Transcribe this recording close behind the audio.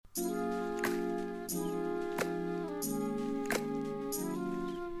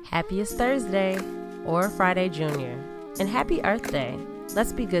Happiest Thursday or Friday Junior, and happy Earth Day.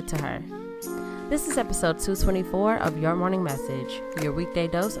 Let's be good to her. This is episode 224 of Your Morning Message, your weekday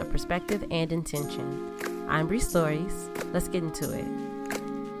dose of perspective and intention. I'm Bree Stories. Let's get into it.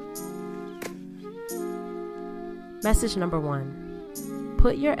 Message number 1.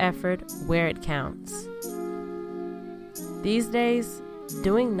 Put your effort where it counts. These days,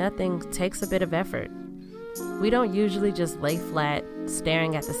 doing nothing takes a bit of effort. We don't usually just lay flat,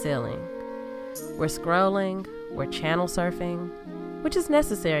 staring at the ceiling. We're scrolling, we're channel surfing, which is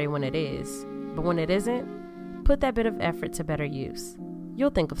necessary when it is, but when it isn't, put that bit of effort to better use.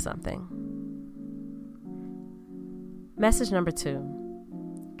 You'll think of something. Message number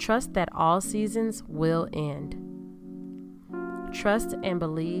 2. Trust that all seasons will end. Trust and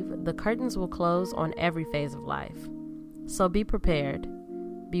believe the curtains will close on every phase of life. So be prepared.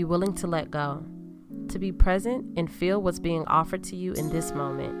 Be willing to let go. To be present and feel what's being offered to you in this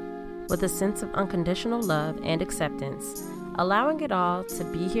moment, with a sense of unconditional love and acceptance, allowing it all to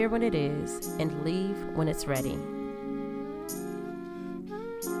be here when it is and leave when it's ready.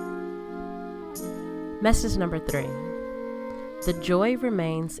 Message number 3. The joy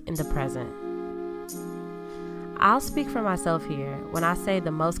remains in the present. I'll speak for myself here when I say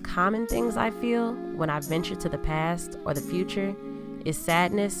the most common things I feel when I venture to the past or the future is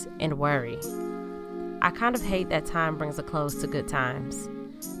sadness and worry. I kind of hate that time brings a close to good times.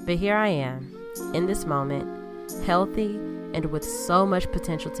 But here I am, in this moment, healthy and with so much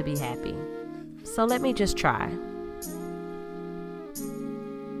potential to be happy. So let me just try.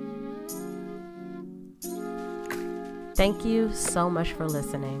 Thank you so much for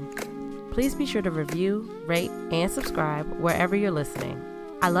listening. Please be sure to review, rate, and subscribe wherever you're listening.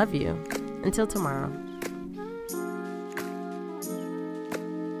 I love you. Until tomorrow.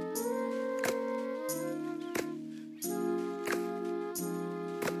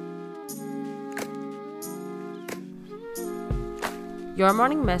 Your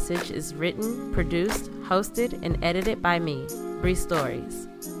Morning Message is written, produced, hosted, and edited by me, Bree Stories.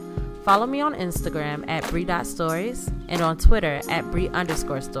 Follow me on Instagram at Bree.stories and on Twitter at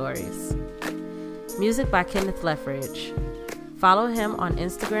Bree_stories. Music by Kenneth Leffridge. Follow him on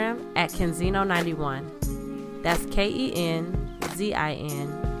Instagram at Kenzino91. That's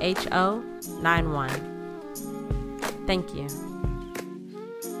KENZINHO91. Thank you.